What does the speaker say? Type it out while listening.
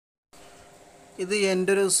ഇത്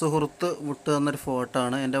എൻ്റെ ഒരു സുഹൃത്ത് വിട്ടു തന്നൊരു ഫോട്ടോ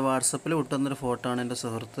ആണ്. എൻ്റെ വാട്സപ്പിൽ വിട്ടു തന്നൊരു ഫോട്ടോ ആണ് എൻ്റെ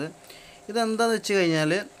സുഹൃത്ത്. ഇതെന്താണെന്ന് വെച്ച്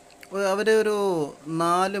കഴിഞ്ഞാൽ അവർ ഒരു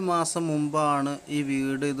 4 മാസം മുമ്പാണ് ഈ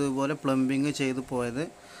വീട് ഇതുപോലെ പ്ലംബിങ് ചെയ്ത് പോയത്.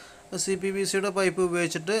 CPVCയുടെ പൈപ്പ്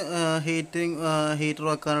ഉപയോഗിച്ചിട്ട് ഹീറ്റർ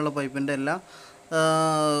വെക്കാനുള്ള പൈപ്പിൻ്റെ എല്ലാം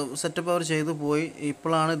സെറ്റപ്പ് അവർ ചെയ്തു പോയി.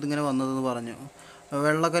 ഇപ്പോഴാണ് ഇതിങ്ങനെ വന്നതെന്ന് പറഞ്ഞു.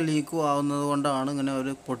 വെള്ളമൊക്കെ ലീക്കും ആവുന്നത് കൊണ്ടാണ് ഇങ്ങനെ അവർ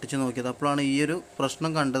പൊട്ടിച്ച് നോക്കിയത്. അപ്പോഴാണ് ഈ ഒരു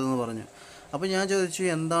പ്രശ്നം കണ്ടതെന്ന് പറഞ്ഞു. അപ്പോൾ ഞാൻ ചോദിച്ചു,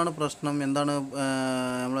 എന്താണ് പ്രശ്നം, എന്താണ്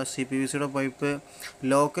നമ്മളെ CPVCയുടെ പൈപ്പ്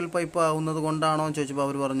ലോക്കൽ പൈപ്പ് ആവുന്നത് കൊണ്ടാണോ എന്ന് ചോദിച്ചപ്പോൾ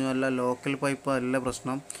അവർ പറഞ്ഞു, അല്ല, ലോക്കൽ പൈപ്പ് അല്ല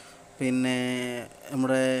പ്രശ്നം, പിന്നെ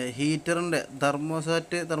നമ്മുടെ ഹീറ്ററിൻ്റെ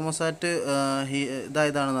തെർമോസാറ്റ്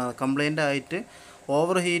ഇതായതാണെന്ന്, കംപ്ലൈൻ്റ് ആയിട്ട്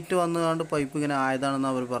ഓവർ ഹീറ്റ് വന്നുകൊണ്ട് പൈപ്പ് ഇങ്ങനെ ആയതാണെന്ന്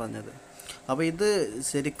അവർ പറഞ്ഞത്. അപ്പോൾ ഇത്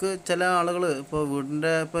ശരിക്ക് ചില ആളുകൾ ഇപ്പോൾ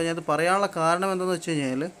ഞാനത് പറയാനുള്ള കാരണം എന്താണെന്ന് വെച്ച്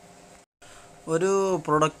കഴിഞ്ഞാൽ, ഒരു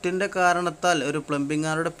പ്രൊഡക്റ്റിൻ്റെ കാരണത്താൽ ഒരു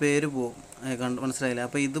പ്ലംബിങ്ങുകാരുടെ പേര് പോകും. മനസ്സിലായില്ലേ?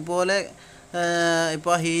 അപ്പോൾ ഇതുപോലെ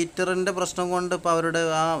ഇപ്പോൾ ആ ഹീറ്ററിൻ്റെ പ്രശ്നം കൊണ്ട് ഇപ്പോൾ അവരുടെ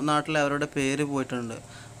ആ നാട്ടിലെ അവരുടെ പേര് പോയിട്ടുണ്ട്.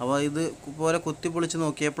 അപ്പോൾ ഇതുപോലെ പൊളിച്ച്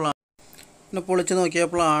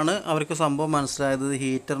നോക്കിയപ്പോഴാണ് അവർക്ക് സംഭവം മനസ്സിലായത്.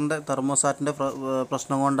 ഹീറ്ററിൻ്റെ തെർമോസാറ്റിൻ്റെ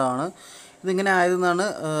പ്രശ്നം കൊണ്ടാണ് ഇതിങ്ങനെ ആയതെന്നാണ്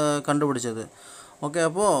കണ്ടുപിടിച്ചത്. ഓക്കെ,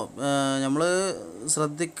 അപ്പോൾ നമ്മൾ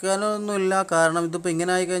ശ്രദ്ധിക്കാനൊന്നുമില്ല. കാരണം ഇതിപ്പോൾ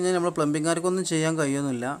ഇങ്ങനെ ആയിക്കഴിഞ്ഞാൽ നമ്മൾ പ്ലംബിങ്ങുകാർക്കൊന്നും ചെയ്യാൻ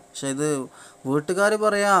കഴിയുന്നില്ല. പക്ഷേ ഇത് വീട്ടുകാർ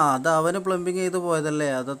പറയാം, അത് അവന് പ്ലംബിങ് ചെയ്ത് പോയതല്ലേ,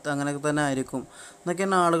 അത് അങ്ങനെയൊക്കെ തന്നെ ആയിരിക്കും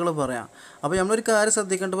എന്നൊക്കെയാണ് ആളുകൾ പറയാം. അപ്പോൾ നമ്മളൊരു കാര്യം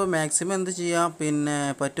ശ്രദ്ധിക്കേണ്ടത്, ഇപ്പോൾ മാക്സിമം എന്ത് ചെയ്യാം, പിന്നെ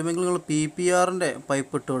പറ്റുമെങ്കിൽ നിങ്ങൾ PPRൻ്റെ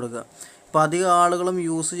പൈപ്പ് ഇട്ട് കൊടുക്കുക. ഇപ്പോൾ അധികം ആളുകളും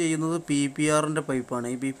യൂസ് ചെയ്യുന്നത് PPRൻ്റെ പൈപ്പാണ്.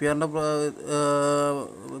 ഈ PPRൻ്റെ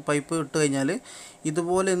പൈപ്പ് ഇട്ട് കഴിഞ്ഞാൽ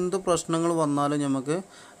ഇതുപോലെ എന്ത് പ്രശ്നങ്ങൾ വന്നാലും നമുക്ക്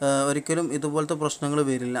ഒരിക്കലും ഇതുപോലത്തെ പ്രശ്നങ്ങൾ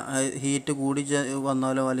വരില്ല. ഹീറ്റ് കൂടി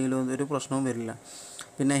വന്നാലോ അല്ലെങ്കിൽ ഒരു പ്രശ്നവും വരില്ല.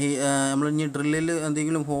 പിന്നെ നമ്മൾ ഇനി ഡ്രില്ലിൽ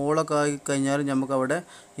എന്തെങ്കിലും ഹോളൊക്കെ ആയി കഴിഞ്ഞാൽ നമുക്ക് അവിടെ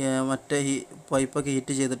മറ്റേ പൈപ്പൊക്കെ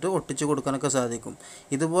ഹീറ്റ് ചെയ്തിട്ട് ഒട്ടിച്ച് കൊടുക്കാനൊക്കെ സാധിക്കും.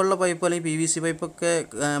 ഇതുപോലുള്ള പൈപ്പ് അല്ലെങ്കിൽ PVC പൈപ്പൊക്കെ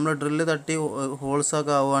നമ്മൾ ഡ്രില്ല് തട്ടി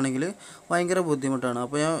ഹോൾസൊക്കെ ആവുകയാണെങ്കിൽ ഭയങ്കര ബുദ്ധിമുട്ടാണ്.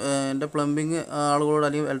 അപ്പോൾ ഞാൻ എൻ്റെ പ്ലംബിങ് ആളുകളോട്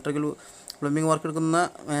അല്ലെങ്കിൽ ഇലക്ട്രിക്കൽ പ്ലംബിങ് വർക്ക് എടുക്കുന്ന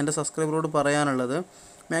എൻ്റെ സബ്സ്ക്രൈബറോട് പറയാനുള്ളത്,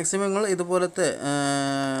 മാക്സിമം നിങ്ങൾ ഇതുപോലത്തെ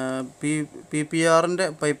PPRൻ്റെ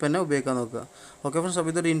പൈപ്പ് തന്നെ ഉപയോഗിക്കാൻ നോക്കുക. ഓക്കെ ഫ്രണ്ട്സ്,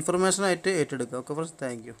 അപ്പോൾ ഇതൊരു ഇൻഫർമേഷനായിട്ട് ഏറ്റെടുക്കുക. Okay friends,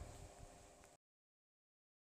 thank you.